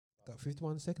Got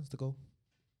 51 seconds to go.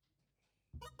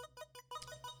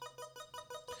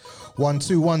 1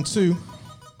 2 1 2.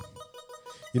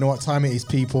 You know what time it is,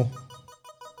 people?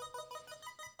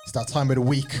 It's that time of the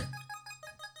week.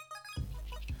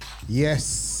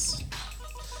 Yes.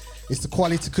 It's the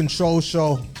Quality Control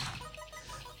Show.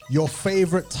 Your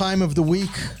favorite time of the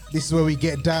week. This is where we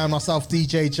get down. Myself,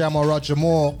 DJ Jam or Roger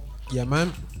Moore. Yeah,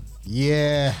 man.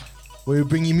 Yeah. Where we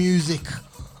bring you music,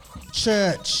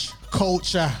 church,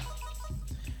 culture.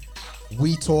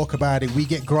 We talk about it. We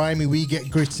get grimy. We get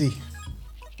gritty.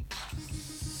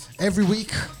 Every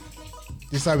week,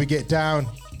 this is how we get down.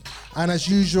 And as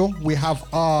usual, we have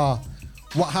our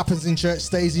What Happens in Church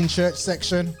Stays in Church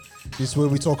section. This is where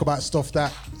we talk about stuff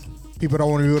that people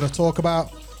don't want to talk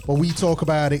about, but we talk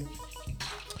about it.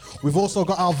 We've also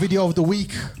got our video of the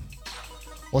week,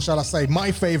 or shall I say,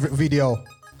 my favorite video,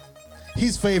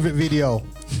 his favorite video.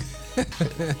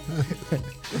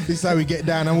 This is how we get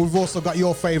down. And we've also got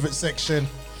your favorite section.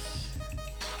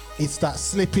 It's that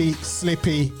Slippy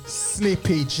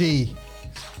G.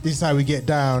 This is how we get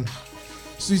down.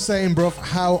 So saying, bruv,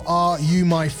 how are you,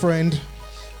 my friend?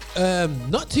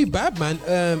 Not too bad, man.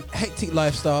 Hectic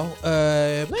lifestyle.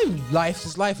 Man, life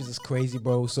is just crazy,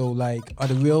 bro. So like, on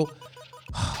the real,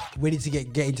 we need to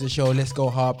get into the show. Let's go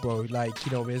hard, bro. Like,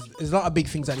 you know, there's a lot of big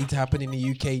things that need to happen in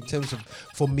the UK in terms of,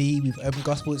 for me, with Urban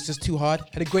Gospel. It's just too hard.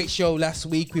 Had a great show last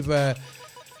week with the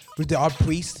Odd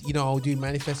Priest, you know, doing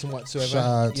manifest and whatsoever. Shout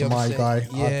out to my guy,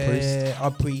 Odd Priest.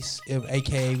 Odd Priest,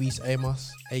 aka Reese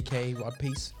Amos, aka Odd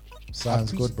Priest.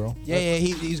 Sounds good, bro. Yeah,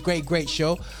 he's great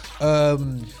show.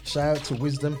 Shout out to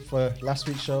Wizdom for last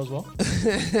week's show as well.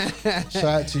 Shout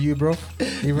out to you, bro.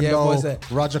 Even though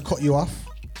Roger cut you off.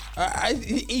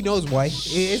 He knows why.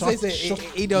 He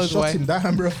knows why. Shut him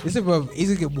down, bro. Listen, bro, he's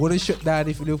gonna get one shut down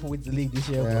if Liverpool wins the league this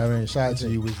year. Yeah, bro. I mean, shout out to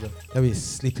you, Wizdom. That means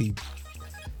Slippy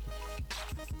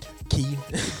Keen.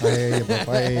 I hear you, bro.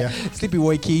 I hear you. Slippy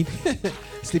Boy Keen.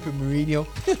 Slippy Mourinho.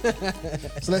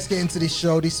 So let's get into this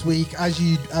show this week. As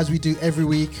we do every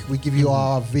week, we give you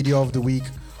our video of the week,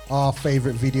 our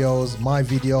favorite videos, my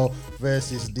video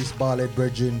versus this Barlett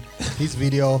brethren, his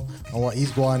video, and what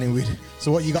he's going in with.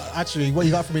 So what you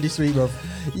got for me this week, bro?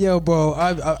 Yo, bro,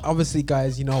 I obviously,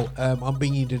 guys, you know, I'm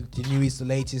bringing you the newest, the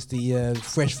latest, the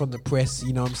fresh from the press,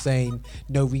 you know what I'm saying?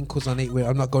 No wrinkles on it.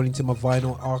 I'm not going into my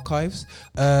vinyl archives.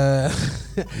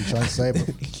 You trying to say, bro?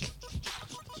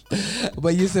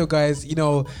 But you still, guys, you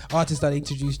know, artist that I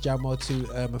introduced Jamo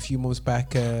to a few months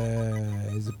back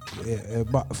is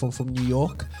from New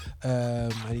York,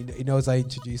 and he knows I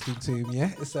introduced him to him,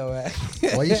 yeah. So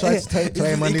why you trying to take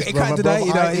claim on this, brother? Bro,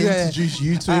 I introduced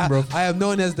you to him, bro. I am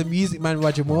known as the music man,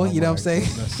 Roger Moore. You know what I'm saying,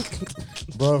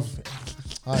 bro?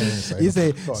 I didn't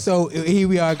say. So here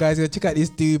we are, guys. Check out this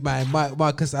dude, man,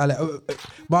 Marcus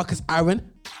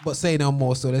Aaron. But say no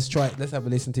more. So let's have a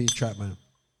listen to his track, man.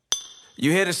 You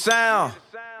hear the sound.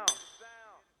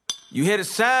 You hear the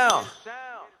sound.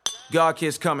 God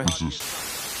kids coming. Ain't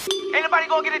nobody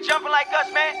gonna get it jumping like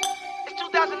us, man. It's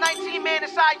 2019, man.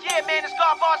 Inside, yeah, man. It's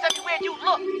God bars everywhere you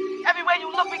look. Everywhere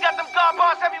you look, we got them God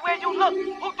bars everywhere you look.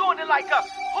 Who doing it like us?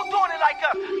 Who doing it like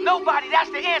us? Nobody. That's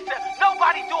the answer.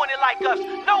 Nobody doing it like us.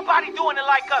 Nobody doing it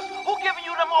like us. Who giving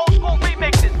you them old school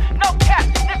remixes? No cap.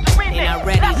 It's the remix. Ain't I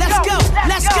ready?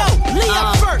 Let's go. Lee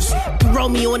up first. Throw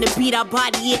me on the beat, I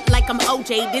body it like I'm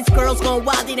OJ. This girl's gone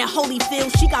wild in that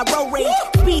Holyfield. She got road rage.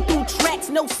 Speed through tracks,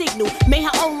 no signal. Made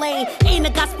her own lane. Ain't a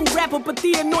gospel rapper, but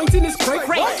the anointing is cray.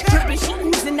 Dripping, she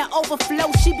oozing the overflow.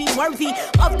 She be worthy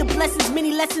of the blessings.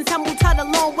 Many lessons humble taught a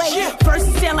long way.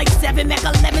 Verses sound like 7 Mac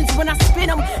 11s when I spin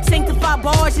them. Sanctified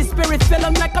bars, your spirit fill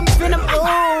them like I'm venom.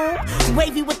 Oh,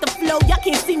 wavy with the flow. Y'all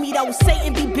can't see me though.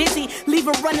 Satan be busy. Leave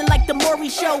her running like the Maury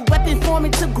show. Weapon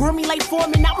forming to groomy like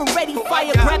Foreman. Now we're ready.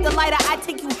 Fire. Grab the lighter. I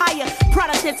take you higher.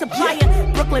 Product and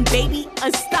supplier. Brooklyn baby.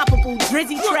 Unstoppable.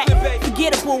 Drizzy track.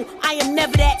 Forgettable. I am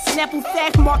never that. Snapple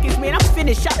fact Marcus, man. I'm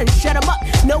finished. I done shut them up.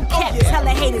 No cap. Tell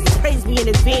the haters. Praise me in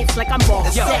advance like I'm all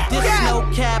set. This is no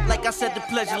cap. Like I said, the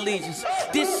pledge allegiance.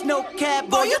 This is no cap.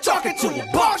 Boy, you talking to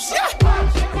a boss.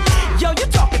 Yo, you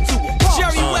talking to a boss.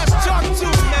 Jerry West talking to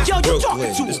man. Yo, you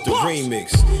talking to it's a the boss.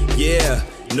 remix. Yeah.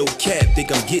 No cap,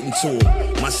 think I'm getting to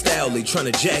him. My style, they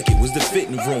tryna jack it, was the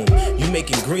fitting room. You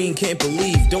making green, can't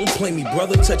believe. Don't play me,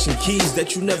 brother, touching keys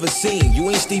that you never seen. You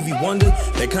ain't Stevie Wonder,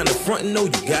 that kind of frontin', no,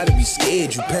 you gotta be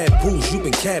scared. You papoose, you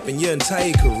been capping your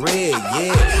entire career,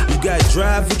 yeah. You got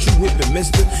drive, what you whipping,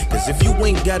 mister? Cause if you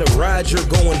ain't got a ride, you're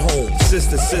going home.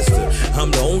 Sister,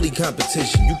 I'm the only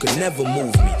competition, you can never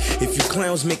move me. If you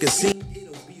clowns make a scene,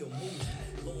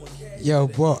 Yo,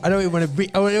 bro, I don't even want to bring.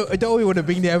 I don't even want to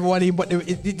bring everyone in, but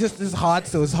it just is hard.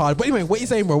 So it's hard. But anyway, what you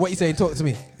saying, bro? What you saying? Talk to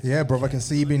me. Yeah, bro. I can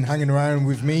see you've been hanging around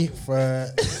with me for,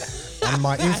 and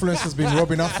my influence has been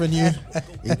rubbing off on you.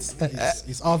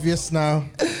 It's obvious now.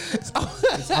 It's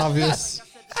obvious.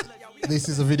 This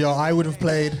is a video I would have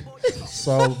played.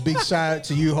 So big shout out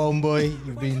to you, homeboy.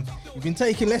 You've been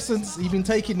taking lessons. You've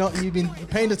been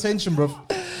paying attention, bro.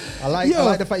 I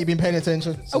like the fact you've been paying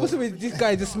attention. So. I was with this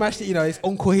guy just smashed it, his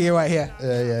uncle here, right here.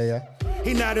 Yeah.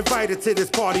 He not invited to this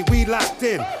party, we locked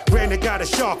in. Granite got a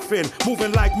shark fin,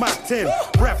 moving like Mach 10.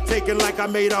 Breathtaking like I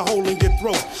made a hole in your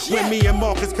throat. When me and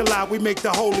Marcus collide, we make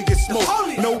the holiest smoke.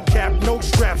 No cap, no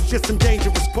straps, just some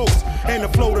dangerous quotes. And the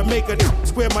flow to make a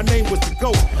swear my name was the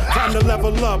GOAT. Time to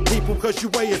level up, people, cause you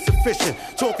way insufficient.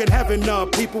 Talking heaven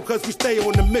up, people, cause we stay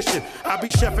on the mission. I be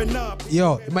chefing up.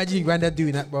 Yo, imagine your granddad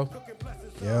doing that, bro.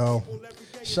 Yo,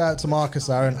 shout out to Marcus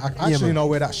Aaron. I actually know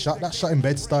where that shot in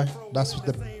Bed-Stuy. That's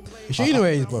the. You sure you know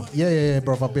where it is, bro? Yeah,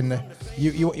 bro. I've been there.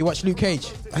 You watch Luke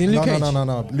Cage?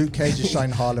 No. Luke Cage is shot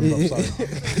in Harlem, bro. Sorry.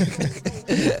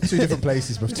 Two different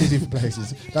places, bro.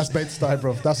 That's Bed-Stuy,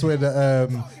 bro. That's where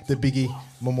the Biggie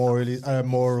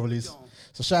memorial is.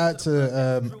 So shout out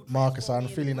to Marcus Aaron.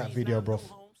 I'm feeling that video, bro.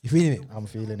 You feeling it? I'm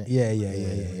feeling it.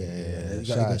 Yeah.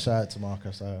 Shout out to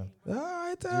Marcus Aaron.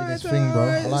 Alright, this thing, bro.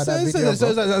 I like that video,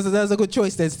 that's a good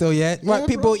choice then still, yeah? Right,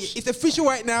 people, it's official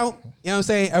right now. You know what I'm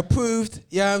saying? Approved.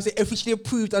 You know what I'm saying? Officially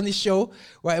approved on this show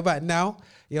right about now.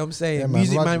 You know what I'm saying? Yeah,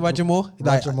 Music man Roger Moore.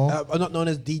 Roger Moore. I'm not known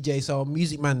as DJ, so I'm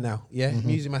music man now. Yeah,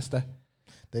 music master.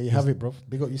 There you have it, bro.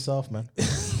 Big up yourself, man.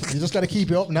 You just got to keep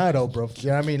it up now, though, bro. You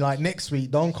know what I mean? Like next week,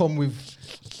 don't come with...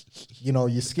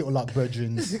 your Skittle Lock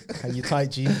brethrens and your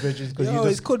tight jeans brethrens. Yo,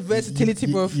 it's called versatility,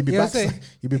 bro. You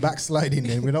be backsliding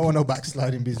then. We don't want no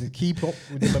backsliding business. Keep up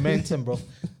with the momentum, bro.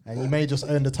 And you may just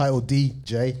earn the title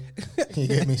DJ. You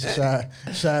get me?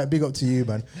 Shout, big up to you,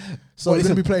 man. So we're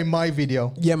going to be playing my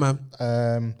video. Yeah, man.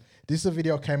 This is a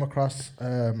video I came across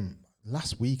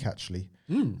last week, actually.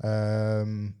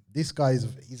 This guy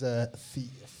he's a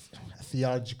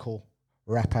theological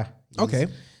rapper. He's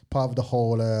part of the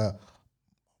whole...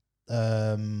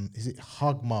 is it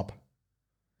Hog Mob?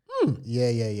 Yeah.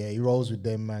 He rolls with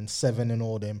them, man. 7 and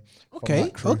all them.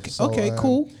 Okay,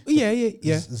 cool.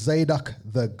 Yeah. Zaydok,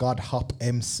 the Godhop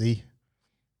MC.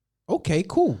 Okay,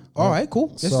 cool. All right, cool.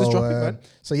 Let's just drop it, man.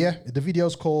 So yeah, the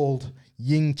video's called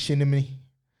Yeung Chimney.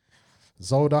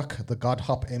 Zaydok, the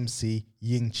Godhop MC,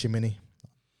 Yeung Chimney.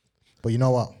 But you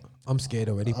know what? I'm scared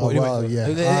already. Oh, well, yeah.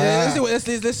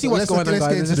 Let's see what's going on,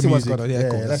 guys. Let's see what's going on. Yeah,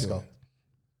 cool. Let's go.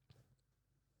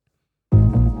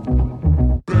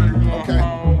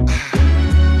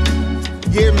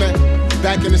 Yeah, man,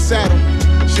 back in the saddle.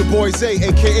 It's your boy Zay,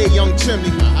 aka Yeung Chimney.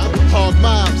 Hog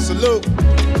Mob, salute.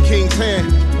 King's Hand.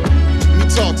 Let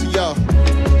me talk to y'all.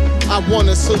 I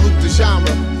wanna salute the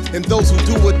genre and those who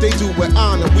do what they do with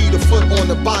honor. We the foot on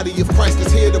the body of Christ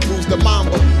is here to bruise the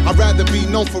mamba. I'd rather be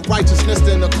known for righteousness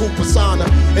than a cool persona.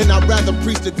 And I'd rather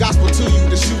preach the gospel to you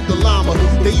than shoot the llama.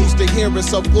 They used to hear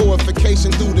us of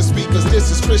glorification through the speakers.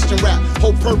 This is Christian rap.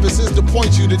 Whole purpose is to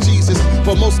point you to Jesus.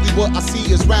 But mostly what I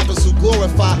see is rappers who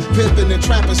glorify pimping and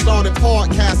trapping, started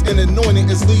podcasts and anointing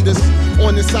as leaders.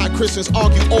 On this side, Christians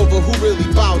argue over who really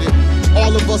bout it.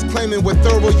 All of us claiming we're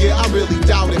thorough, yeah, I really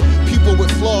doubt it. People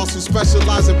with flaws who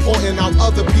specialize in pointing out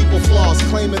other people's flaws,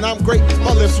 claiming I'm great,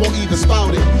 my lips won't even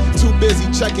spout it. Too busy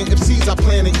checking if seeds I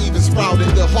planted even sprouted.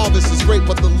 The harvest is great,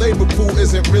 but the labor pool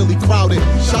isn't really crowded.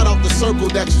 Shout out the circle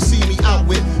that you see me out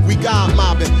with. We God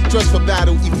mobbing, dressed for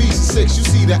battle. Ephesians 6, you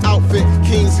see the outfit.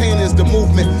 King's Hand is the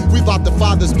movement. We about the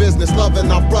Father's business,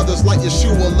 loving our brothers like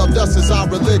Yeshua loved us as our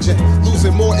religion.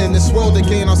 Losing more in this world to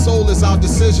gain our soul is our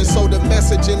decision. So the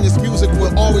message in this music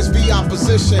will always be our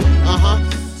position.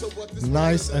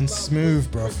 Nice and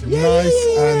smooth, bro. Nice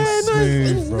and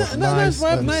smooth, bro. Nice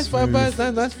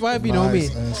vibe, you know what I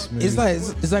mean?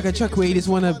 It's like a track where you just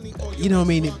wanna, you know what I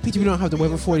mean? People don't have the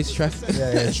weather for this track.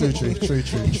 Yeah, true.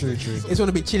 Just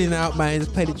wanna be chilling out, man.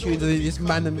 Just play the tunes, and just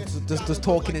man and just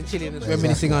talking and chilling and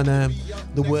reminiscing on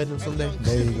the word and something.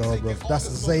 There you go, bro. That's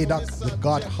Zaydok, the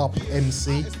Godhop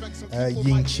MC,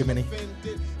 Yeung Chimney.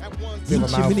 Yeung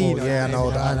Chimney, yeah, I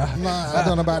know that. I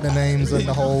don't know about the names and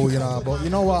the whole, but you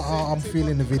know what? I'm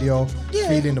feeling the video,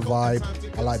 feeling the vibe.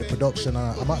 I like the production.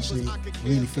 I'm actually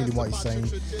really feeling what he's saying.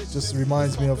 Just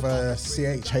reminds me of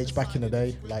CHH back in the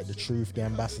day, like the truth, the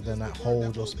ambassador, and that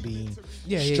whole just being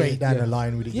straight down the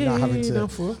line with it. You're not having to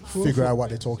figure out what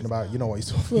they're talking about. You know what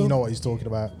he's talking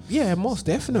about. Yeah, most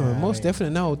definitely,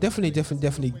 definitely. No, definitely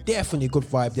a good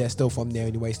vibe there still from there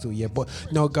anyway. Still, yeah. But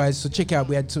no, guys. So check out.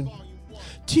 We had some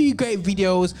 2 great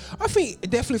videos. I think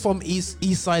definitely from east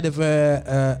side of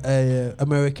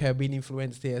America, being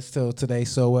influenced here still today.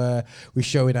 So we're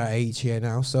showing our age here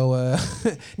now. So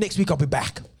next week I'll be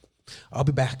back.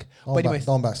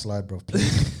 Don't backslide, bro.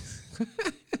 Please.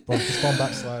 Bro, just don't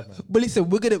backslide, man. But listen,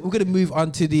 we're gonna move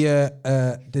on to the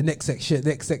next section.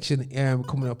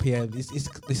 Coming up here.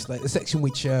 It's like the section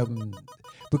which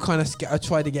we kind of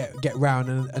try to get round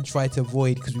and try to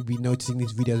avoid, because we've been noticing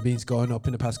these videos being going up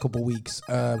in the past couple of weeks.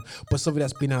 But something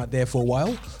that's been out there for a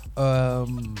while.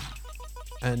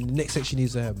 And the next section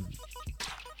is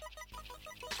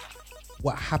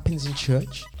what happens in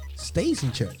church stays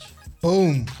in church.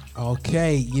 Boom.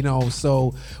 Okay,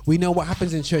 so we know what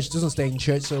happens in church doesn't stay in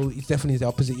church, so it's definitely the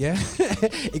opposite, yeah.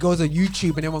 It goes on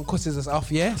YouTube and everyone cusses us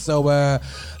off, yeah. So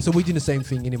we do the same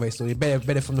thing anyway. So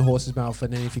better from the horse's mouth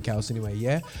than anything else anyway,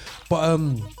 yeah. But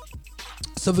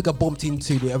something I bumped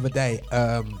into the other day,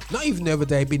 not even the other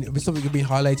day, something had been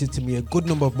highlighted to me a good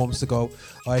number of months ago.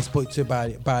 I spoke to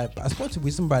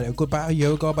Wizdom about it about a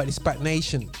year ago, about the SPAC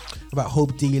Nation, about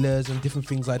hope dealers and different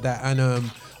things like that. And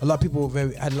a lot of people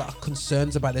had a lot of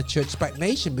concerns about the church SPAC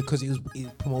Nation because it was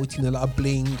promoting a lot of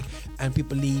bling, and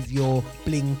people leave your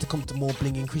bling to come to more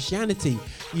bling in Christianity.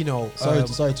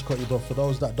 Sorry to cut you, but for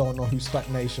those that don't know who SPAC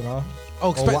Nation are,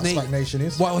 what SPAC Nation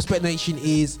is? What SPAC Nation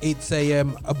is? It's I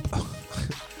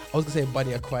was gonna say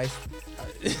body of Christ.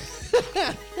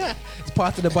 It's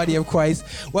part of the body of Christ.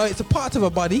 Well, it's a part of a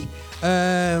body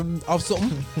of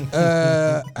something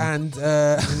and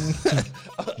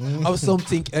of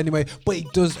something anyway. But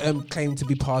it does claim to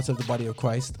be part of the body of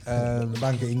Christ.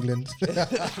 Bank of England.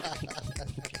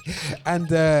 and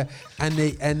the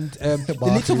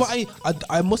little bit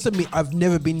I must admit, I've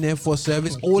never been there for a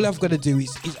service. All I've got to do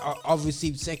is I've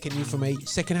received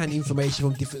second-hand information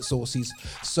from different sources.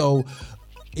 So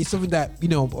it's something that,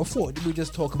 I thought we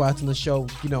just talk about on the show,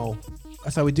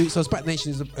 that's how we do it. So SPAC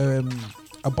Nation is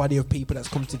a body of people that's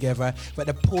come together, but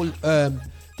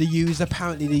they use they're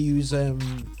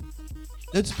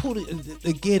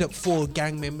geared up for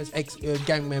gang members,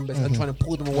 and trying to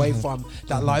pull them away from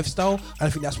that lifestyle. And I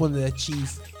think that's one of the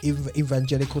chief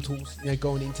evangelical tools,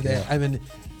 going into there, and then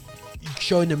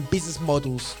showing them business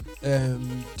models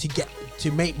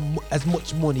to make as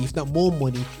much money, if not more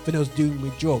money, than those doing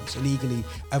with drugs illegally,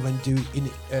 and then do in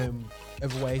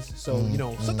other ways. So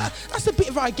so that's a bit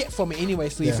of what I get from it anyway.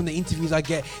 So from the interviews I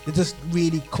get, they're just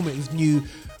really coming up with new,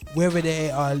 whether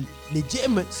they are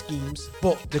legitimate schemes,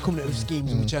 but they're coming up with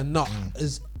schemes which are not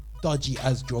as dodgy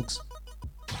as drugs.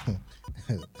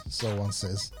 So one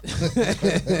says.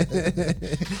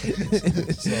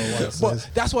 But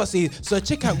that's what I see. So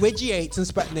check out Reggie 8 and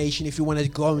SPAC Nation if you want to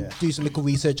go and do some little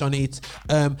research on it.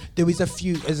 There is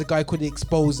there's a guy could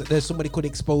expose, there's somebody could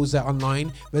expose that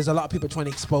online. There's a lot of people trying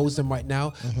to expose them right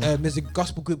now. There's a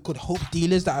gospel group called Hope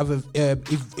Dealers that have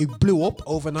it blew up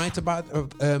overnight but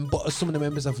a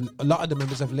lot of the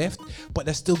members have left, but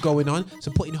they're still going on. So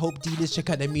put in Hope Dealers, check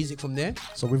out their music from there.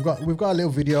 So we've got a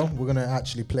little video we're going to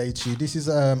actually play to you. This is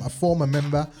a former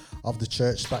member of the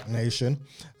church SPAC Nation.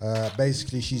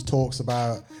 Basically, she talks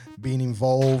about being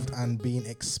involved and being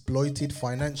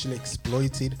financially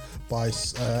exploited by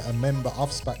a member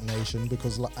of SPAC Nation,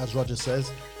 because as Roger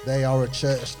says, they are a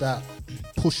church that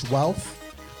push wealth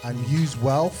and use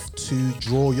wealth to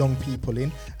draw young people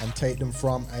in and take them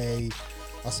from a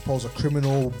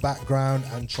criminal background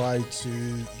and try to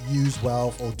use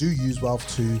wealth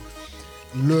to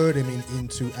lure them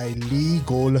into a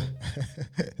legal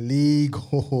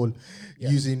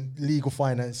using legal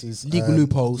finances, legal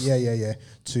loopholes,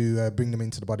 to bring them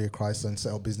into the body of Christ and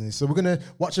set up business. So we're gonna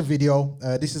watch a video.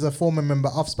 This is a former member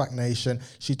of SPAC Nation.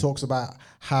 She talks about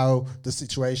how the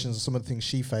situations, some of the things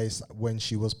she faced when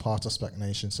she was part of SPAC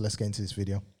Nation. So let's get into this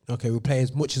video. Okay, we'll play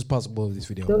as much as possible of this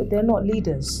video. They're not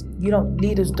leaders.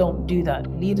 Leaders don't do that.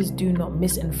 Leaders do not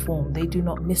misinform. They do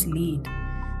not mislead.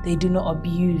 They do not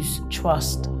abuse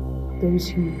trust. Those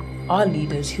who are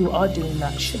leaders, who are doing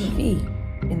that, shouldn't be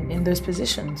in those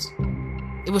positions.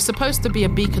 It was supposed to be a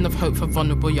beacon of hope for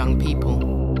vulnerable young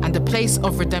people and a place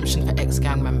of redemption for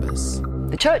ex-gang members.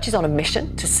 The church is on a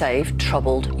mission to save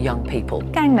troubled young people.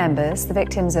 Gang members, the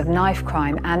victims of knife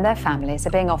crime, and their families are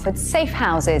being offered safe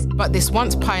houses. But this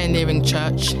once pioneering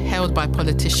church, hailed by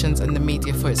politicians and the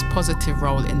media for its positive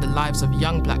role in the lives of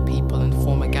young black people and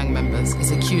former gang members,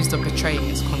 is accused of betraying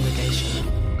its congregation.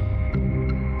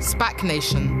 SPAC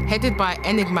Nation, headed by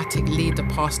enigmatic leader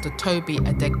Pastor Toby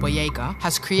Adegboyega,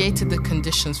 has created the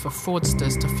conditions for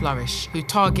fraudsters to flourish, who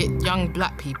target young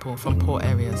black people from poor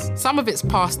areas. Some of its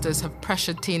pastors have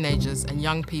pressured teenagers and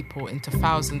young people into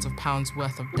thousands of pounds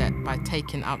worth of debt by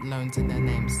taking out loans in their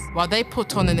names. While they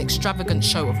put on an extravagant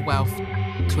show of wealth,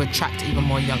 to attract even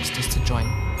more youngsters to join.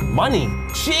 Money?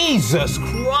 Jesus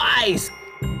Christ!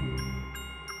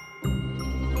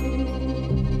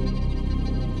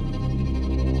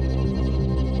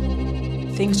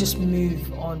 Things just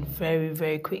move on very,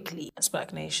 very quickly.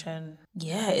 SPAC Nation,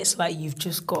 yeah, it's like you've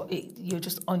just got it. You're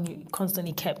just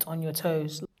constantly kept on your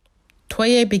toes.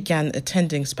 Toye began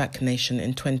attending SPAC Nation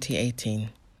in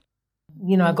 2018.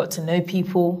 You know, I got to know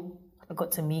people. I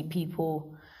got to meet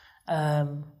people.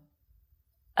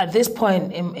 At this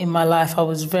point in my life, I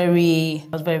was very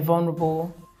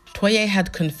vulnerable. Toye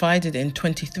had confided in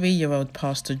 23-year-old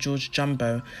Pastor George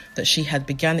Jumbo that she had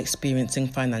begun experiencing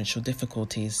financial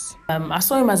difficulties. I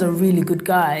saw him as a really good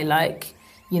guy. Like,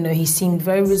 you know, he seemed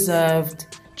very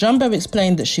reserved. Jumbo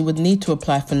explained that she would need to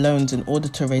apply for loans in order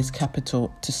to raise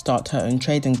capital to start her own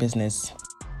trading business.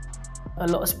 A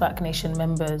lot of SPAC Nation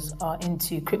members are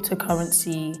into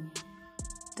cryptocurrency,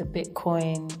 the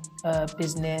Bitcoin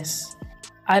business.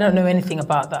 I don't know anything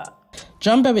about that.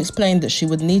 Jumbo explained that she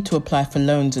would need to apply for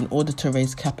loans in order to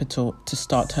raise capital to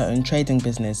start her own trading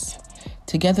business.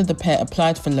 Together, the pair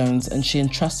applied for loans and she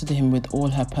entrusted him with all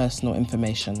her personal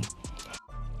information.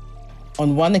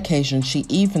 On one occasion, she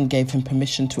even gave him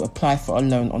permission to apply for a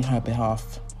loan on her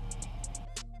behalf.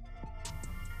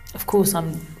 Of course,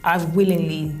 I've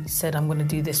willingly said I'm going to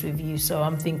do this with you, so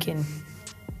I'm thinking,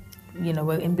 you know,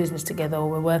 we're in business together, or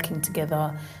we're working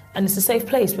together, and it's a safe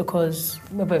place because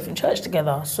we're both in church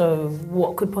together, so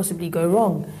what could possibly go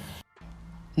wrong?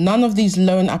 None of these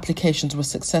loan applications were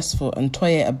successful, and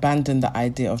Toye abandoned the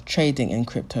idea of trading in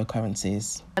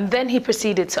cryptocurrencies. And then he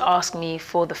proceeded to ask me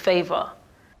for the favour.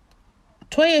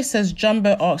 Toye says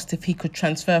Jumbo asked if he could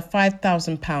transfer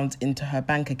 £5,000 into her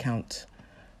bank account.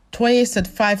 Toye said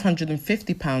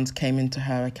 £550 came into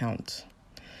her account.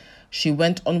 She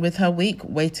went on with her week,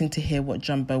 waiting to hear what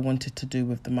Jumbo wanted to do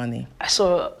with the money. I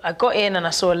got in and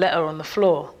I saw a letter on the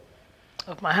floor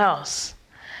of my house.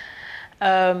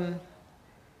 And,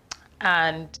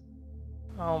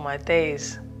 oh my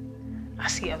days, I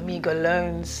see Amigo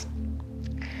loans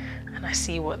and I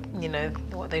see what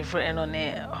they've written on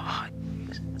it. Oh,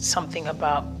 something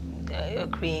about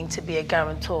agreeing to be a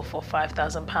guarantor for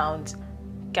 £5,000.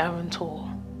 Guarantor.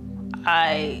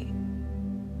 I,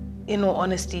 in all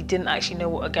honesty, didn't actually know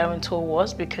what a guarantor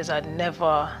was because I'd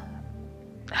never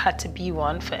had to be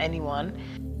one for anyone.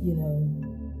 You know,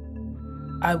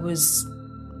 I was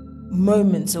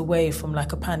moments away from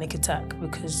like a panic attack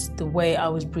because the way I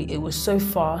was breathing, it was so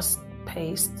fast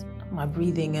paced, my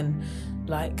breathing and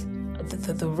like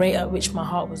the rate at which my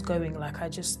heart was going, like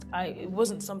it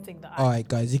wasn't something that All right,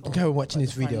 guys, you can carry on watching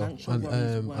this video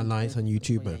online, it's on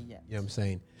YouTube, man. You know what I'm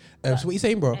saying? So what you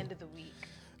saying, bro?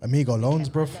 Amigo loans,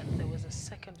 bro.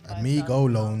 Amigo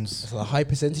loans. It's a high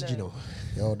percentage, you know.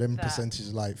 Yo, them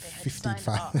percentages like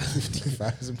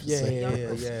 15,000%.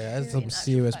 Yeah. That's some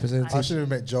serious percentage. I should have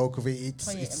met joke of it.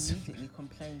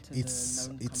 It's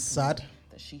sad.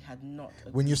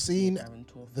 When you're seeing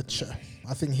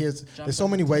I think there's so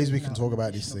many ways we can talk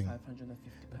about this thing.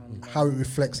 How it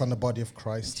reflects on the body of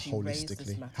Christ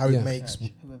holistically. How it makes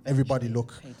everybody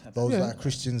look, those that are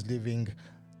Christians living,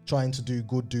 trying to do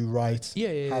good, do right.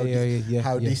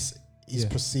 How this is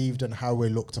perceived and how we're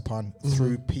looked upon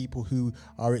through people who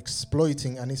are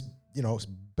exploiting, and it's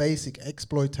basic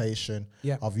exploitation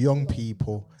of young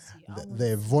people,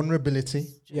 their vulnerability.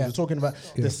 We're talking about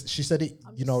this. She said it.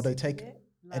 They take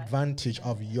advantage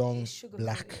of young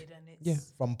black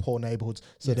from poor neighborhoods,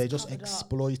 so they're just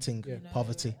exploiting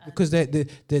poverty because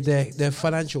they're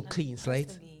financial clean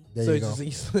slate. So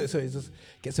it's just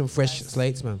get some fresh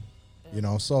slates, man.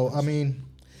 So I mean,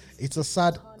 it's a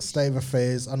sad state of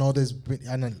affairs. I know there's been,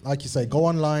 and like you say, go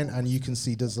online and you can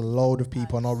see there's a load of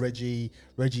people. I know Reggie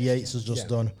Yates has just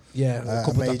done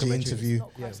a major interview,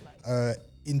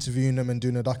 interviewing them and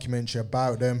doing a documentary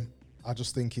about them. I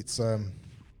just think it's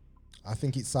I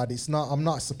think it's sad. I'm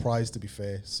not surprised, to be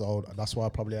fair. So that's why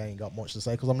I ain't got much to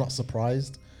say, because I'm not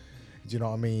surprised. Do you know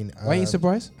what I mean? Why ain't you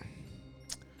surprised?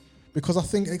 Because I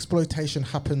think exploitation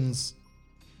happens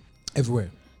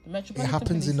everywhere. It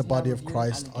happens in the body of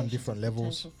Christ on different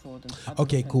levels.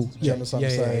 Okay, cool. Do you understand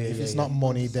what I'm saying? If it's not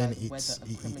money, then it's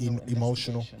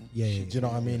emotional. Do you know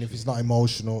what I mean? If it's not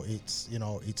emotional, it's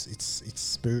it's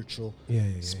spiritual.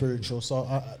 Spiritual.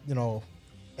 So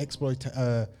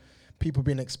people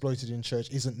being exploited in church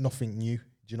isn't nothing new. Do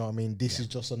you know what I mean? This is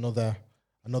just another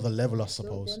level, I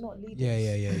suppose. No,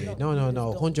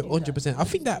 100%. I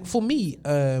think that for me,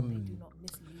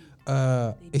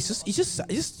 it's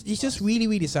just really,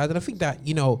 really sad. And I think that,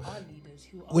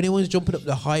 when everyone's jumping up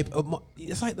the hype,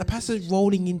 it's like the pastor's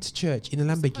rolling into church in a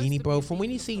Lamborghini, bro. From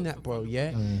when you seen that, bro,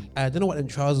 yeah. I don't know what them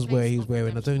trousers were he was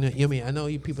wearing. I don't know. You know what I mean? I know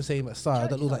you people saying about style.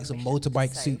 That looks like some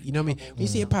motorbike suit. You know what I mean? When you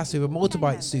see a pastor with a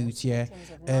motorbike suit, yeah,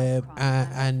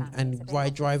 and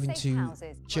driving to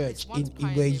church in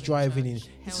where he's driving in,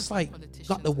 it's just like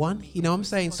not the one. You know what I'm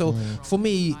saying? So for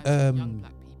me,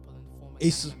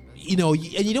 it's and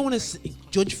you don't want to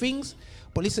judge things.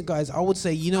 But listen, guys, I would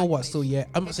say, you know what, still, yeah,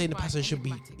 I'm not saying the pastor should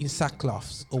be in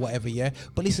sackcloths or whatever, yeah.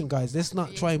 But listen, guys, let's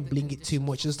not try and bling it too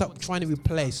much and stop trying to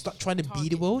replace, stop trying to be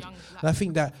the world. And I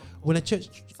think that when a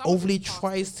church overly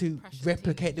tries to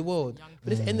replicate the world,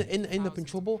 but it's end up in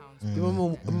trouble. You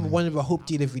remember one of the Hope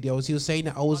Dealer videos, he was saying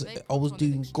that I was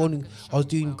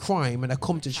doing crime and I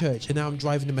come to church and now I'm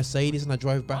driving a Mercedes and I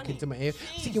drive back into my area.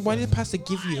 I was thinking, why did the pastor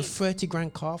give you a 30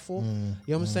 grand car for? You know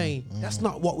what I'm saying? That's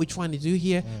not what we're trying to do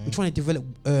here. We're trying to develop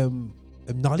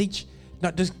knowledge,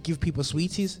 not just give people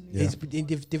sweeties.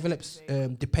 It develops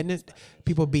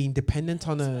people being dependent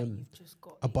on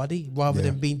a body rather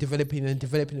than being developing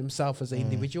himself as an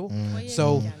individual.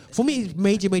 So for me,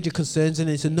 it's major concerns, and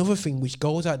it's another thing which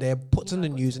goes out there, puts on the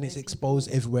news, and it's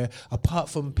exposed everywhere. Apart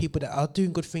from people that are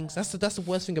doing good things, that's the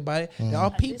worst thing about it. There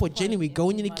are people genuinely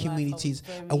going in the communities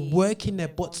and working their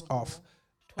butts off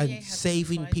and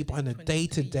saving people on a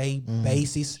day-to-day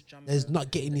basis. There's not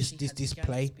getting this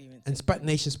display, and SPAC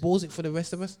Nation spoils it for the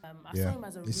rest of us.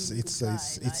 It's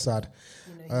sad.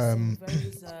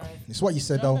 It's what you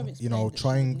said though,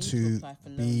 trying to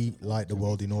be like the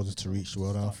world in order to reach the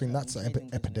world, and I think that's an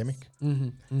epidemic.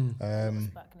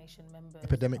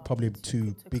 Epidemic, probably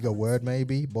too big a word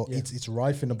maybe, but it's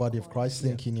rife in the body of Christ,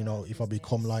 thinking, if I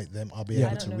become like them, I'll be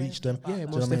able to reach them.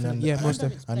 Most definitely.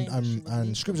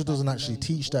 And scripture doesn't actually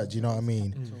teach that, do you know what I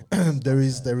mean? There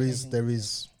is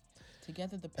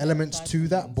elements to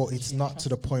that, but it's not to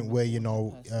the point where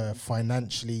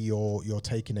financially you're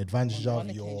taking advantage of,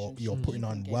 you're putting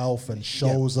on wealth and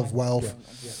shows of wealth.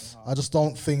 I just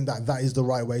don't think that is the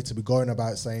right way to be going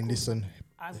about saying, listen,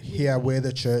 here we're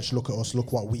the church, look at us,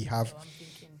 look what we have.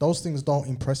 Those things don't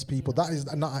impress people. That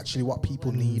is not actually what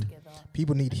people need.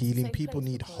 People need healing, people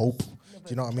need hope. Do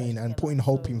you know what I mean? And putting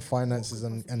hope in finances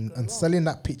and selling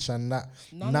that picture and that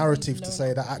narrative to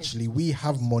say that actually we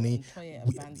have money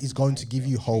is going to give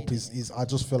you hope is I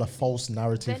just feel a false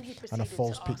narrative and a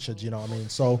false picture. Do you know what I mean?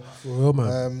 So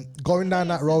going down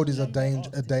that road is a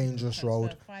dangerous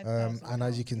road, and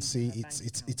as you can see,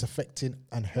 it's affecting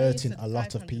and hurting a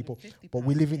lot of people. But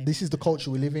this is the culture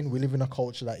we live in. We live in a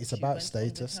culture that it's about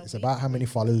status. It's about how many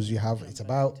followers you have. It's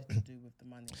about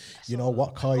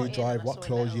what car you drive, what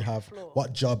clothes you have,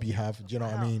 what job you have. Do you know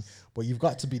what I mean? But you've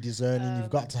got to be discerning. You've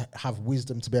got to have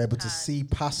wisdom to be able to see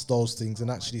past those things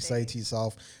and actually say to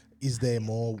yourself, is there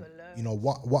more?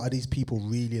 What are these people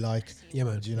really like? Yeah,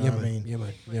 man. Do you know what I mean?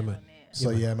 Yeah, man.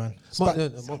 So man.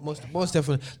 Most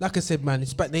definitely. Like I said, man,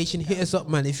 SPAC Nation, hit us up,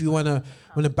 man, if you wanna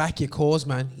back your cause,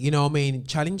 man. You know what I mean?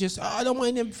 Challenge us. I don't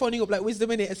mind them phoning up like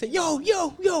Wizdom in it and say, yo.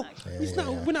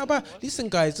 We're not about. Listen,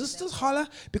 guys, just holler,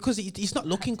 because it's not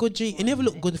looking good, G. It never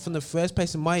looked good from the first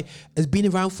place. And has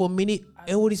been around for a minute.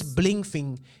 All this bling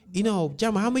thing.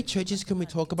 Jam, how many churches can we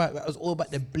talk about that was all about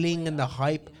the bling and the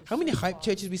hype? How many hype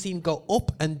churches we seen go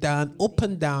up and down?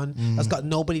 That's got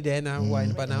nobody there now,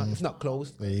 right by now, if not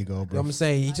closed. There you go, bro. You know what I'm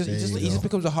saying? He just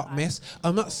becomes a hot mess.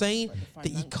 I'm not saying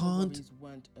that you can't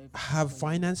have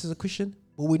finance as a Christian,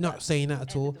 but we're not saying that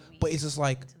at all. But it's just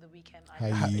like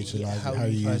how you utilize it, how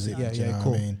you use it. Yeah,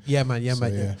 cool. Yeah, man.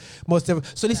 Most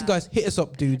definitely. So listen, guys, hit us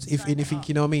up, dudes, if anything,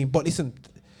 you know what I mean? But listen,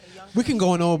 we can go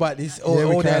on all about this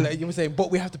all day, like you were saying,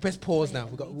 but we have to press pause now.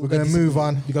 We're going to move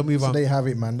on. We got to move on. So there you have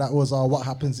it, man. That was our What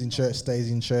Happens in Church Stays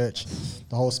in Church.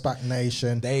 The whole SPAC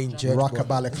Nation, Rocker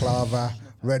Balaclava,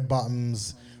 Red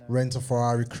Bottoms, Rent a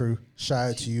Ferrari crew. Shout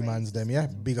out to you, mans, them, yeah?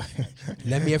 Big.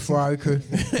 Lend me a Ferrari crew.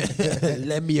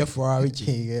 Lend me a Ferrari.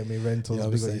 You get me, rentals,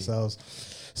 big on yourselves.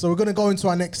 So we're going to go into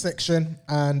our next section,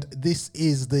 and this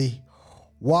is the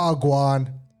Gwarn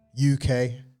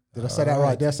UK. Did I say that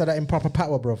right? Did I say that in proper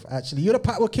Patwa, bro? Actually, you're the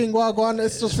Patwa king, Gwarn.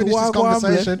 Let's just finish this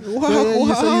conversation. You said you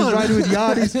was riding with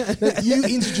Yardies. You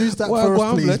introduce that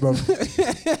first, please, bro.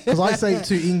 Because I say it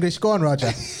to English. Go on,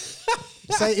 Roger.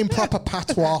 Say it in proper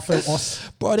patois for us.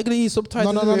 Bro, they're going to use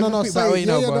subtitles. No. Say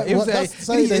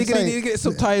they're going to get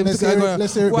subtitles.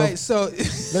 Let's hear it, right, so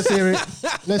Let's hear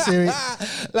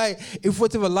it. Like, in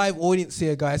front of a live audience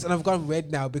here, guys, and I've gone red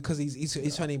now because he's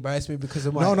trying to embarrass me because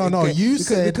of my... No. You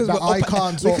said that I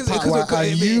can't talk patois,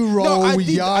 and you roll with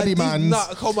Yardy mans.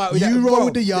 You roll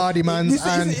with the Yardy mans,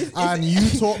 and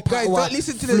you talk patois. Guys, don't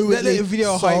listen to the little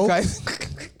video hype, guys.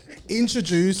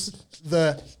 Introduce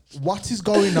the What is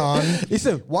going on?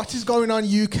 Listen, what is going on,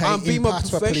 UK? I'm being a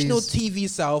Patois, professional please? TV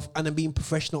self, and I'm being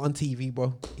professional on TV,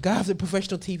 bro. You gotta have the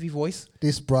professional TV voice.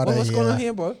 This brother, What's going on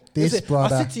here, bro? This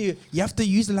brother. I said to you, you have to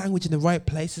use the language in the right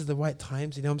places, the right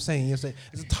times. You know what I'm saying? There's a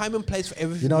time and place for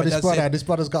everything. You know, but this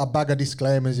brother's got a bag of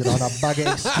disclaimers, you know, and a bag of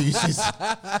excuses.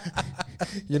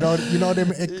 you know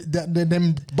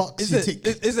them boxes you tick.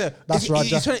 That's right.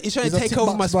 He's trying to take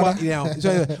over my spot now.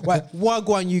 Right,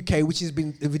 Gwarn UK, which is the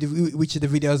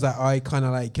videos that I kind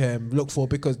of like look for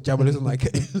because Jabba doesn't like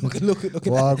it. look at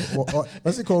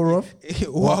what's it called, Ruff?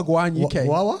 Gwarn UK.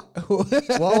 Wawa?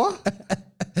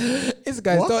 This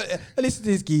guy, don't listen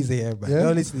to this geezer here, man.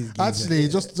 Don't listen to this geezer. Actually,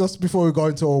 just before we go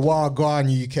into Gwarn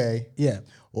UK, yeah.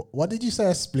 What did you say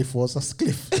a spliff was? A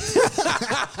spliff?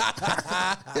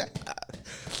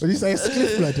 What did you say a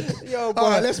spliff, blood? Yo, all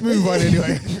right, let's move on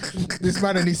anyway. This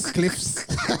man and his cliffs.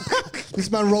 This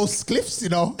man rolls cliffs, you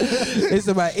know.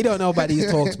 Listen, man, he don't know about these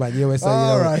talks, man. You always say,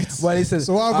 all right. Well, listen.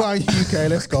 So Gwarn UK,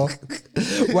 let's go.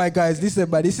 Right, guys, listen,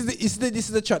 man. This is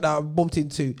the track that I bumped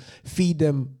into. Feed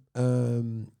Them.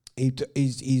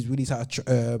 He's released out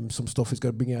some stuff. He's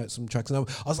going to bring out some tracks, and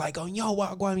I was like, "Oh, yo,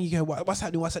 Gwarn UK, what's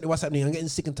happening? I'm getting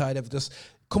sick and tired of just.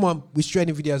 Come on, we're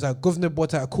straining videos out. Guvna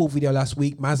brought out a cool video last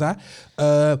week, Mazza,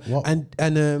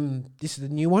 and this is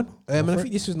the new one. And I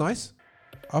think this was nice.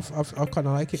 I kind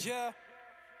of like it. Yeah.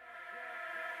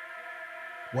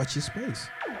 Watch your space.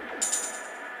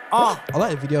 I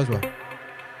like the video as well.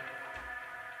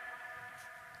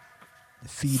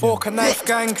 Fork and knife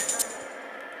gang.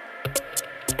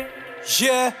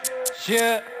 Yeah.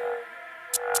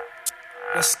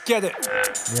 Let's get it.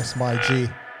 Yes, my G.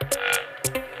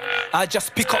 I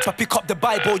just pick up the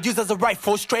Bible, use as a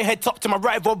rifle, straight head top to my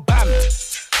rival, bam.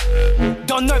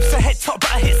 Don't know if it's a head top,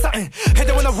 but I hit something. Head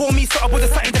they wanna warm me, so I with a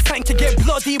something. There's something to get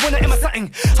bloody when I am a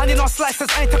something. Handing on slices,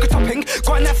 I ain't took a topping.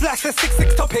 Got enough license,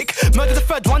 6-6 topic. Murder the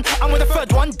third one, I'm with the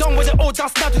third one. Done with it all,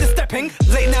 just now to the stepping.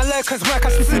 Late now lurkers, work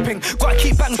as slipping. Gotta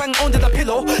keep bang under the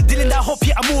pillow. Dealing that hope,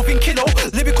 yeah, I'm moving kilo.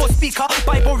 Lyrical speaker,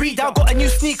 Bible reader, got a new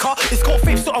sneaker. It's called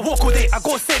faith, so I walk all day. I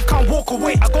go safe, can't walk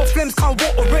away. I go flames, can't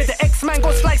walk away. The X-Man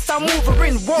go slice, I'm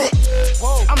moving. Whoa,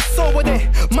 I'm so with it.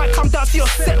 Might come down to your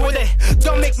set with it.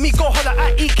 Don't make me go holler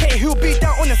at EK, who'll be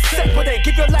down on the set with it.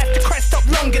 Give your life to Christ, stop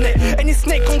long in it. Any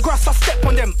snake on grass, I step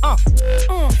on them.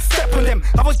 Step on them.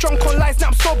 I was drunk on lies, now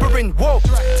I'm sobering. Whoa.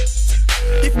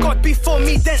 If God before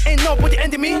me, then ain't nobody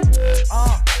enemy.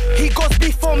 He goes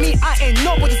before me, I ain't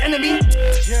nobody's enemy.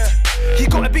 He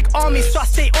got a big army, so I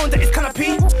stay under his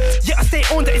canopy. Yeah, I stay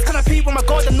under his canopy. When my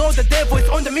God, I know the devil is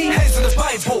under me. Hands on the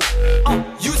Bible,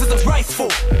 use as a rifle.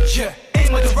 Yeah,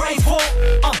 aim at the rifle,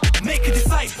 make a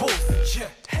disciple. Yeah,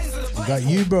 hands on the Bible. Got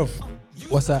you, bruv.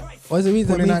 What's that? What's the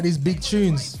reason? Pulling out these big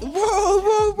tunes.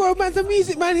 Bro, man's a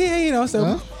music man here, you know.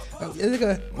 So,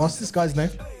 what's this guy's name?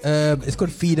 It's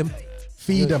called Feed Them.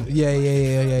 Feed Them. Yeah.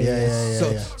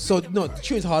 So no, the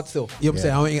tune's hard still. You know what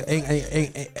I'm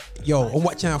saying? Yo, I'm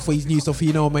watching out for his new stuff.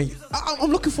 You know, mate. I'm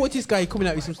looking forward to this guy coming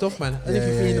out with some stuff, man. I think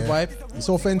you're feeling the vibe. It's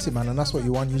authentic, man, and that's what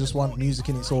you want. You just want music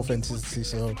in its authenticity.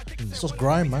 So it's just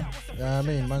grime, man. Yeah, I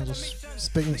mean, man, just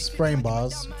spraying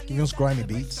bars, giving us grimy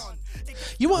beats.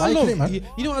 You know what I love? You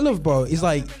know what I love, bro? It's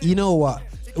like, you know what?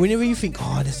 Whenever you think,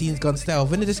 oh, the scene's gone stale,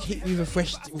 when they just hit you with a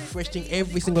fresh thing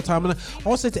every single time. And I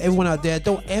also say to everyone out there,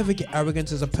 don't ever get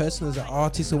arrogant as a person, as an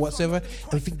artist or whatsoever,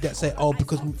 and think that say, oh,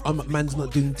 because man's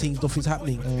not doing things, nothing's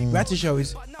happening. Reality show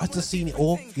is, I've just seen it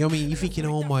all. You know what I mean? You're thinking,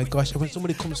 oh my gosh, and when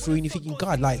somebody comes through and you're thinking,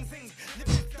 God, like,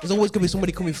 there's always gonna be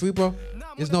somebody coming through, bro.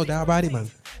 There's no doubt about it, man.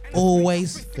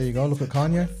 Always. There you go. Look at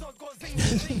Kanye.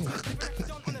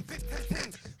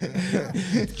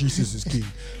 Jesus is king.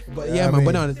 But man,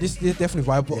 but no, this definitely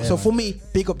vibe. So for me,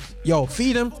 big up, yo,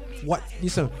 Feed Them. What?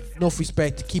 Listen, enough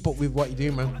respect. Keep up with what you're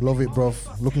doing, man. Love it, bro.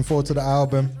 Looking forward to the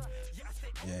album.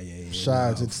 Yeah.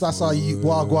 Shout out. That's our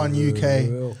Gwarn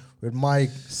UK with my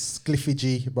Slippy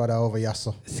G brother over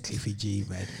Yasso. Slippy G,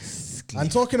 man. I'm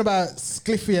talking about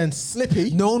Slippy and Slippy.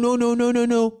 No.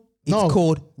 It's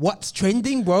called What's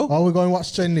Trending, bro. Oh, we're going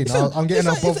What's Trending. I'm getting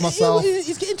above myself.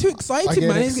 He's getting too excited,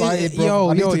 man. Excited, bro.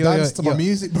 I need to dance to my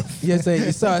music, bro. Yeah, so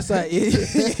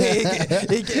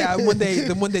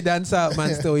the Monday dance out,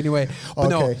 man, still, anyway. But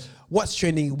no, What's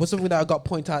Trending was something that I got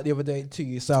pointed out the other day to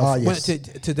yourself. Yes.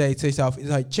 Today to yourself. It's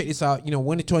like, check this out. You know,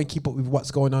 when to try and keep up with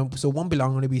what's going on. So one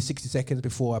belong only be 60 seconds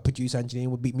before our producer Angelina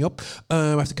would beat me up. I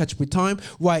have to catch up with time.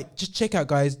 Right, just check out,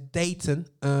 guys. Dayton,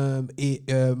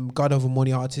 God Over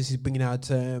Money artist, is bringing out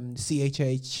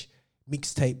CHH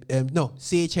mixtape.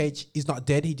 CHH is not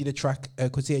dead. He did a track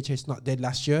because CHH is not dead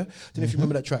last year. Don't know if you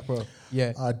remember that track, bro.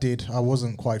 Yeah, I did. I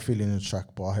wasn't quite feeling the track,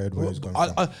 but I heard where it was going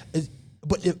from.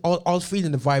 But I was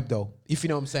feeling the vibe though, if you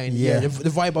know what I'm saying. Yeah. The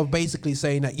vibe of basically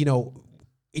saying that,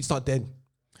 it's not dead.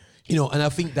 And I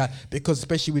think that because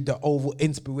especially with the over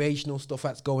inspirational stuff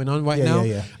that's going on right now,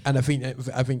 and I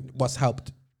think what's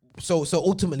helped. So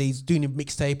ultimately, he's doing a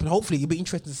mixtape, and hopefully it'll be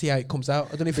interesting to see how it comes out. I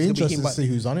don't know if it's interesting to see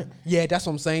who's on it. Yeah, that's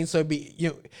what I'm saying. So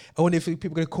I wonder if people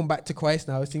are going to come back to Christ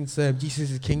now since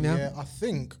Jesus is king now. Yeah, I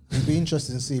think it'd be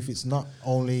interesting to see if it's not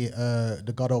only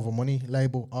the God Over Money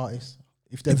label artists.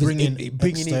 If they're bringing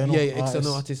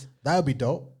external artists, that would be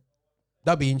dope.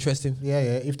 That'd be interesting. Yeah.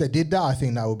 If they did that, I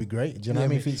think that would be great. Do you know what I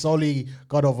mean? If it's only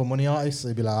God Over Money artists,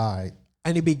 it'd be like, all right.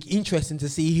 And it'd be interesting to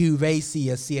see who they see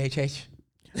as CHH.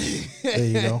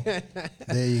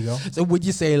 There you go. So would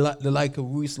you say the like of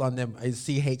Russel on them is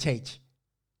CHH?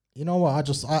 You know what?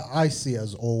 I see it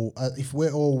as all. If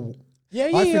we're all. I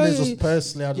think there's just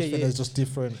personally, I just think there's just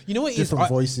different. Different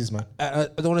voices, man. I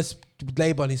don't want to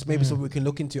label on this. Maybe something we can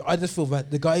look into. I just feel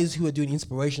that the guys who are doing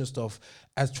inspirational stuff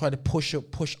has tried to push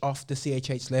off the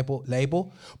CHH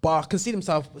label, but I can see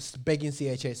themselves begging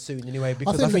CHH soon anyway.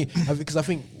 Because I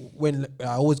think when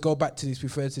I always go back to this,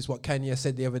 refer to this what Kanye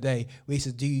said the other day, where he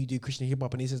says, "Do you do Christian hip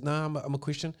hop?" And he says, "No, I'm a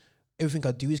Christian. Everything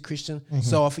I do is Christian."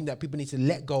 So I think that people need to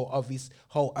let go of this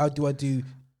whole "how do I do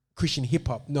Christian hip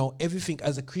hop?" No, everything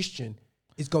as a Christian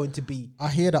is going to be. I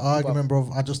hear the argument,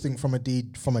 bro. I just think from a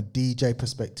DJ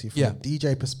perspective,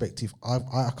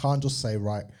 I can't just say,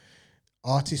 right,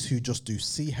 artists who just do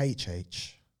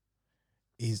CHH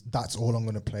that's all I'm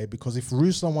going to play, because if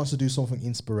Russel wants to do something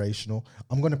inspirational,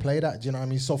 I'm going to play that. Do you know what I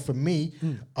mean? So for me,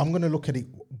 I'm going to look at it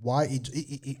why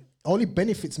it only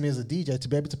benefits me as a DJ to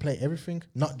be able to play everything,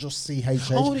 not just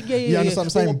CHH. Oh, you understand what I'm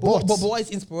saying? But why is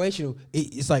inspirational?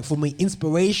 It's like, for me,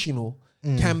 inspirational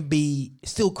can be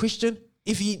still Christian.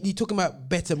 If you're talking about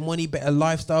better money, better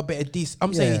lifestyle, better this,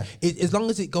 I'm saying as long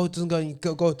as it doesn't go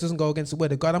against the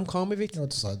word of God, I'm calm with it.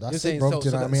 That's it, bro. Do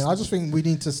you know what I mean? I just think we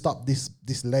need to stop this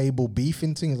label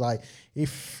beefing things. Like,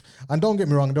 and don't get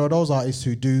me wrong, there are those artists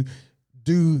who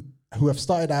who have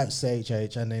started out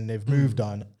CHH and then they've moved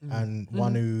on and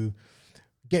want to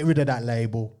get rid of that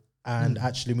label and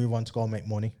actually move on to go and make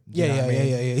money.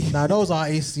 Yeah. Now those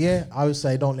artists, I would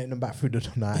say don't let them back through the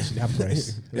door. No, actually have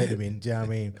grace. Let them in. Do you know what I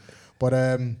mean? But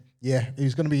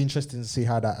it's going to be interesting to see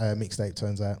how that mixtape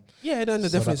turns out. Yeah, no,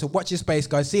 definitely. So watch your space,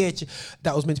 guys. CH,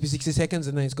 that was meant to be 60 seconds,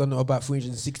 and then it's gone to about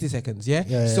 360 seconds.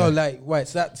 Yeah. So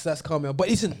that's coming. But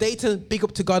listen, Dayton, big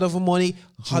up to God Over Money.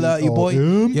 Holla at your boy. You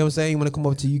know what I'm saying? You want to come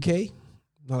over to UK?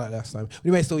 Not like last time.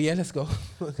 Anyway, so let's go.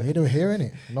 They were here,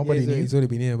 innit? Nobody knew. He's already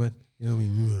been here, man. You know what I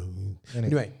mean?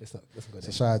 Anyway, let's not go there.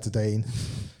 So shout out to Dane.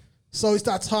 So it's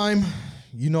that time.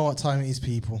 You know what time it is,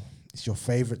 people. It's your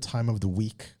favorite time of the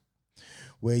week,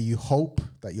 where you hope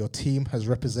that your team has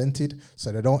represented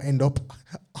so they don't end up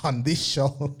on this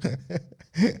show.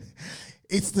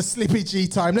 It's the Slippy G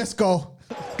time. Let's go.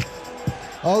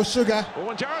 Oh, sugar.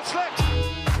 When Jared slipped.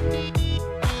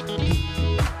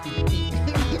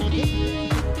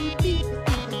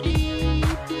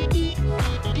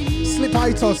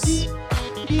 Slipitos.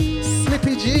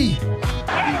 Slippy G.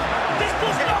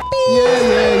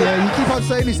 Yeah. You keep on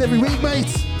saying this every week,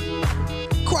 mate.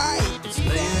 Quiet.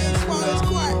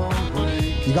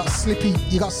 You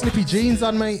got slippy jeans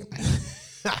on, mate.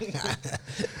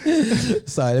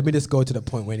 Sorry, let me just go to the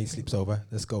point when he sleeps over.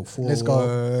 Let's go forward. Let's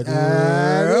go.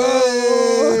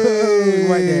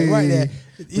 Right there.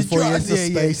 Before he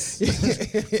enters space.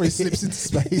 Before he slips into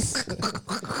space.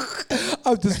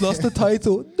 I've just lost the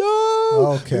title.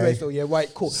 No. Okay. Anyway, so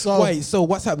right, cool. So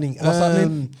what's happening?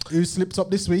 Who slipped up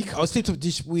this week? I slipped up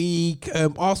this week.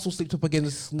 Arsenal slipped up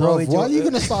against Bro, Norwich. why are you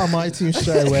going to start on my team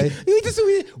straight away?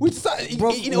 We started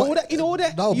in order.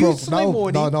 No, bro. You Sunday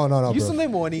morning. No, You bro. Sunday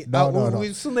morning.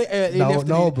 No. Sunday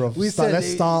No, bro.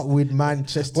 Let's start with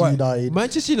Manchester United.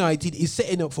 Manchester United is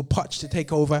setting up for Pochh to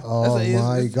take over. Oh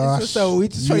my gosh. So we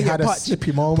just trying to get a Pochh.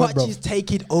 slippy moment, bro. Pochh is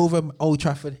taking over Old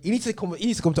Trafford. He needs to come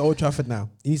to Old Trafford now.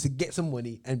 He needs to get some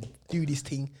money and do this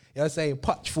thing. You know what I'm saying?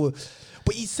 Pochh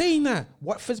but he's saying that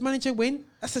Watford's manager win.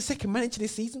 That's the second manager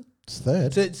this season. It's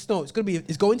third. So it's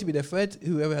going to be their third.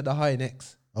 Whoever had the higher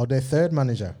next. Oh, their third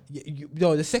manager.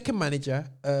 No, the second manager,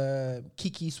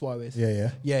 Kiki Suarez.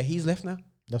 Yeah. He's left now.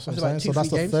 That's what I'm saying. So that's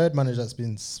the third manager that's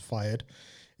been fired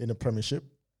in the Premiership.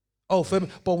 Oh,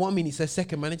 but what I mean, it's their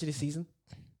second manager this season.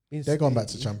 They're going back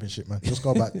to championship, man. Just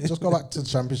go back. Just go back to the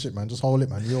championship, man. Just hold it,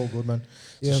 man. You're all good, man.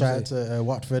 So shout out to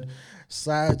Watford.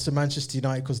 Shout out to Manchester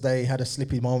United because they had a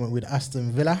slippy moment with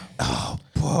Aston Villa. Oh,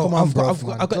 bro. Come on, bro.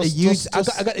 I've got the youth. I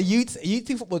got the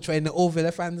youth football training. They're all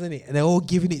Villa fans, innit? And they're all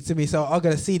giving it to me. So I'm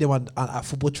gonna see them at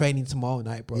football training tomorrow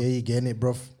night, bro. Yeah, you're getting it,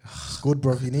 bro. It's good,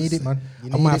 bro. You need it, man.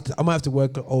 I might have to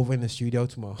work over in the studio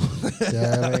tomorrow.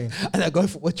 Yeah, I mean. And I go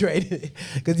football training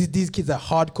because these kids are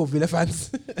hardcore Villa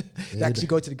fans. They actually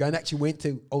go to the ground. Actually went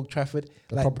to Old Trafford.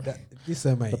 They're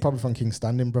probably from King's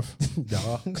Standing, bro.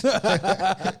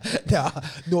 No,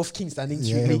 North King's Standing.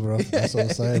 Yeah, bro. That's what I'm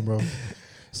saying, bro.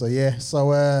 So yeah,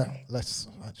 let's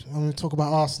talk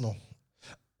about Arsenal.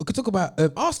 We could talk about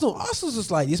Arsenal. Arsenal's just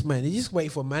like this, man. They just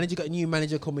waiting for a manager. Got a new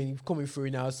manager coming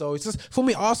through now. So it's just for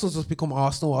me, Arsenal's just become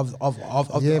Arsenal of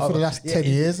for the last 10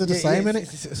 years. They're the same, innit?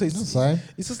 So it's the same.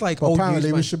 It's just like old apparently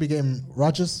news, we should be getting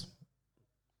Rodgers.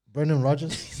 Brendan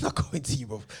Rodgers. He's not going to you,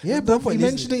 bro. Yeah, bro. He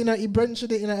mentioned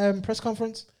it in a press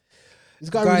conference. He's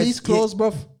got a release clause,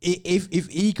 bro. If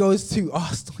he goes to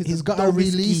Arsenal, he's got a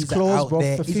release clause,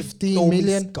 bro, for 15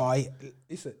 million. Guy,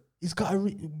 listen. He's got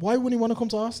why wouldn't he want to come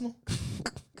to Arsenal?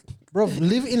 Bro,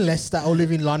 live in Leicester or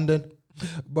live in London.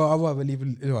 But I'd rather live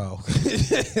in... Well...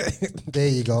 There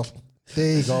you go,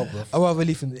 bro. I'd rather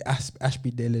live in the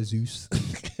Ashby de la Zeus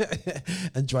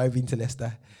and drive into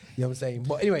Leicester. You know what I'm saying?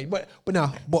 But anyway, but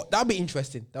that'll be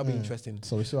interesting. Interesting.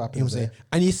 So we still happy. You know what I'm saying?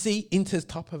 And you see, Inter's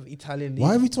top of Italian league.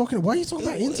 Why are you talking about Inter?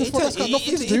 That's got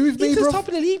nothing to do with me, Inter's bro. top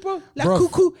of the league, bro. La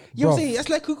Cuckoo. You know what I'm saying? That's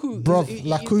La Cuckoo. Bro,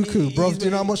 La Cuckoo. Bro, do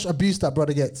you know how much abuse that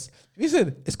brother gets?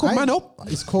 Listen, it's called Man Up.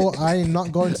 It's called, I ain't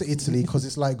not going to Italy because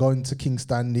it's like going to King's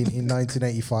Standing in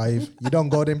 1985. You don't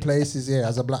go them places here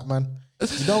as a black man.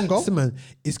 You don't go. Listen, man,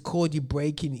 it's called you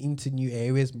breaking into new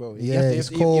areas, bro. Yeah, it's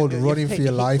called running for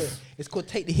your life. It's called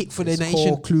take the hit for the nation. It's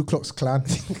called Ku Klux Klan.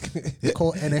 It's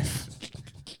called NF.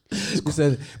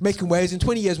 Listen, making waves in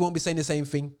 20 years won't be saying the same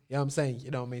thing. You know what I'm saying?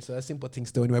 You know what I mean? So a simple thing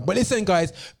still anyway. But listen,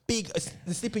 guys, the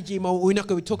Slippy G moment, we're not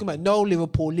going to be talking about no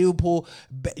Liverpool.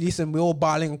 Listen, we're all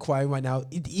bawling and crying right now.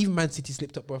 Even Man City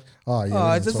slipped up, bro. Oh,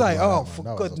 yeah. It's just like,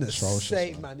 for goodness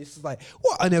sake, man. This is like,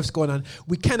 what on earth's going on?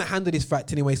 We cannot handle this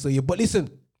fact anyway. So yeah, but listen,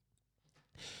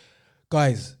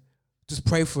 guys, just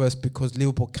pray for us because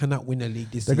Liverpool cannot win the league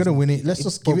this season. They're going to win it. Let's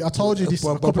just give it. I told you this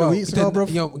a couple of weeks ago, bro.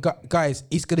 Guys,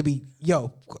 it's going to be, I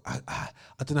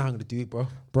don't know how I'm going to do it, bro.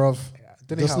 Bro,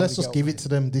 let's just give it to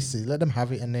them this season. Let them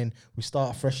have it and then we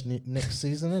start afresh next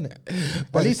season, innit?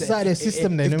 But at least it's out of their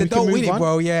system then. If they don't win it,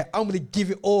 bro, I'm going to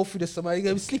give it all through the summer. You're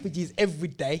going to be Slippy G's every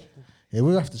day. Yeah,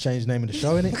 we'll have to change the name of the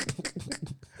show, innit?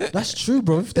 That's true,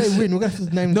 bro. If they win, we're going to have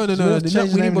to name No, they're not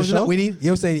winning, bro. They're not winning. You know what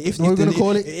I'm saying? If we're going to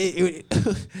call it?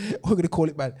 We're going to call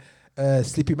it, man.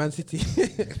 Slippy Man City.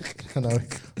 I know.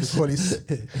 We call it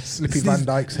Slippy Van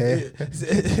Dijk's hair.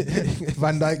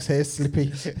 Van Dijk's hair,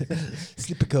 Slippy.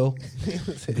 Slippy curl.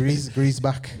 Grease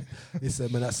back.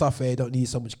 Listen, man, that soft hair don't need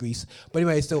so much grease. But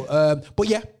anyway, still. But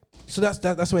yeah, so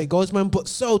that's where it goes, man. But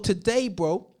so today,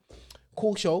 bro,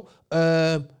 cool show.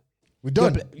 We're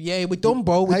done. Yeah, we're done,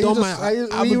 bro. We're done, man.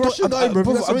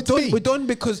 We're done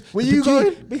because where you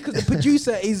going? Because the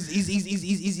producer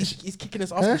is kicking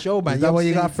us off the show, man. Is that why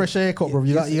you got a fresh haircut, bro?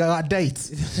 You got a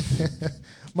date.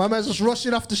 My man's just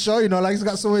rushing off the show, you know, like he's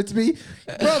got somewhere to be.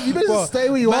 Bro, you better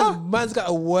stay where you are. Man's got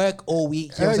to work all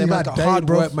week. You know what I'm saying? Man's got hard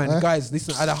work, man. Guys,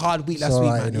 listen, I had a hard week last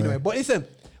week, man. Anyway, but listen,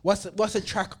 what's the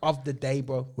track of the day,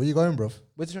 bro? Where you going, bro?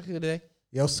 Where's the track of the day?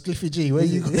 Yo, Slippy G, where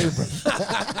you going, bro?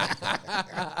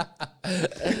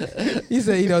 He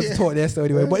said he knows to talk there, so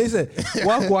anyway. But listen,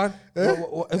 what's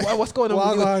going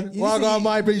on? Wagwan,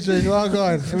 my brethren,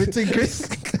 Wagwan. Everything, Chris.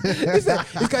 Listen,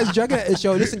 this guy's dragging at the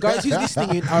show. Listen, guys, who's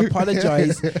listening in, I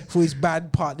apologize for his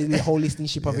bad part in the whole listening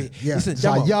of it. Yeah. Listen,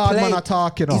 Yard man are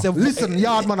talking. Listen,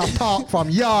 Yard man are talk from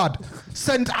Yard.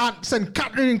 Send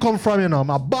Catherine come from, you know,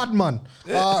 my bad man.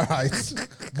 All right.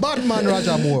 Bad man,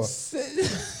 Roger Moore.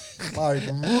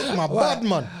 My bad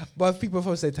man. But people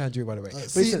from say Tangerine, by the way.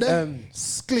 See listen,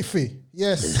 Sliffy.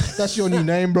 Yes, that's your new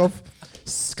name, bro.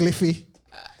 Sliffy.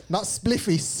 Not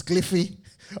Spliffy, Sliffy.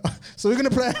 So we're going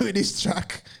to play with this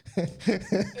track. All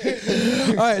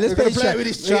right, let's play with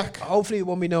this track. Hopefully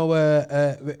when we know...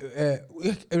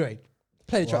 anyway,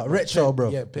 play the track. Retro, bro.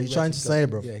 Yeah, what are you trying to say,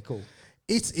 bro? Yeah, cool.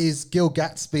 It is Gil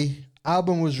Gatsby.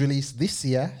 Album was released this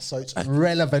year, so it's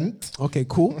relevant. Okay,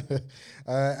 cool.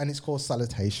 And it's called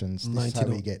Salutations. This is how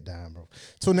we get down, bro.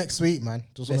 Till next week, man.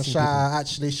 Just want to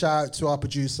shout out to our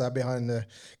producer behind the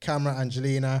camera,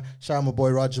 Angelina. Shout out my boy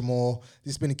Roger Moore.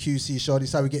 This has been a QC show. This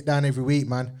is how we get down every week,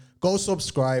 man. Go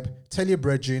subscribe. Tell your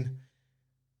brethren.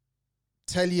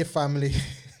 Tell your family.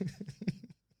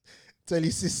 Tell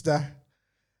your sister.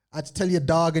 I had to tell your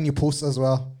dog and your puss as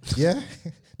well. Yeah?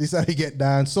 This is how you get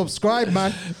down. Subscribe,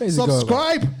 man.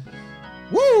 Subscribe.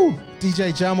 Woo!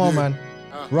 DJ Jamo, man.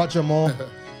 Roger Moore.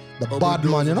 The bad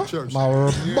man, you know?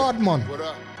 My bad man. What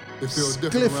up? It feels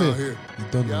different around here. You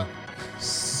done Yeah.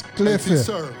 Cliffy.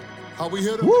 Sir, how we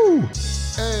hit him? Woo!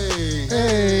 Hey.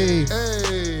 Hey.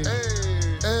 Hey.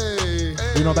 Hey.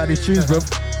 You know about these tunes, bro?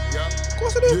 Yeah. Of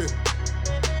course I do.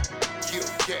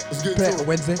 Let's get Play to it it.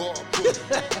 Wednesday.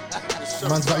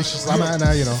 Man's got issues. I'm out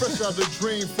now, you know. Fresh out the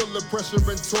dream, full of pressure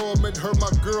and torment. Heard my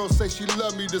girl say she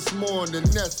loved me this morning.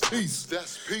 That's peace.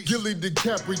 That's peace. Gilly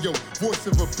DiCaprio, voice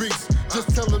of a beast.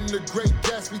 Just tell him the great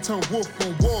Gatsby turned wolf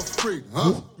on Wall Street,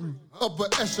 huh? Upper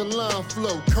echelon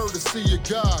flow, courtesy of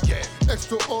God.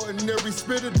 Extraordinary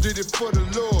spitter did it for the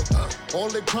Lord. All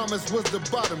they promised was the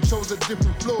bottom, chose a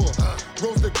different floor.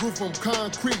 Rose that grew from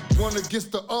concrete, won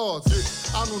against the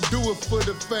odds. I don't do it for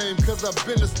the fame, cause I've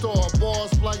been a star. Bars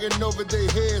flying over their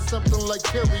heads, something like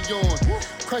carry on.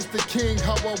 Christ the King,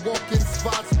 how I walk in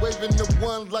spots, waving the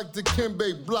one like the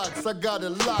Kimbe blocks. I got a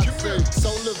lot to say.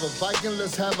 Soul of a Viking,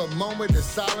 let's have a moment of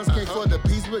silence. Came for the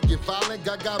peace, but get violent.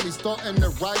 God got me starting to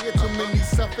riot. Too many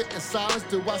suffer in silence.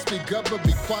 Do I speak up but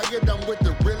be quiet? I'm with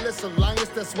the realest alliance.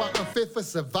 That's why I'm fit for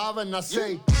surviving. I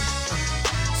say,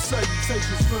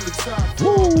 salutations from the top.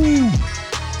 Woo!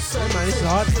 Yeah, man, this is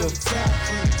hard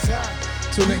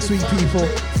stuff. Till next week, people.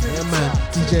 Yeah, man.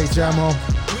 DJ Jamo.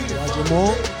 Roger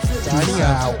Moore. Signing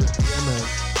out. Yeah, man.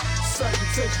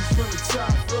 Salutations from the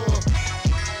top.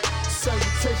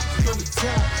 Salutations from the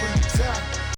top.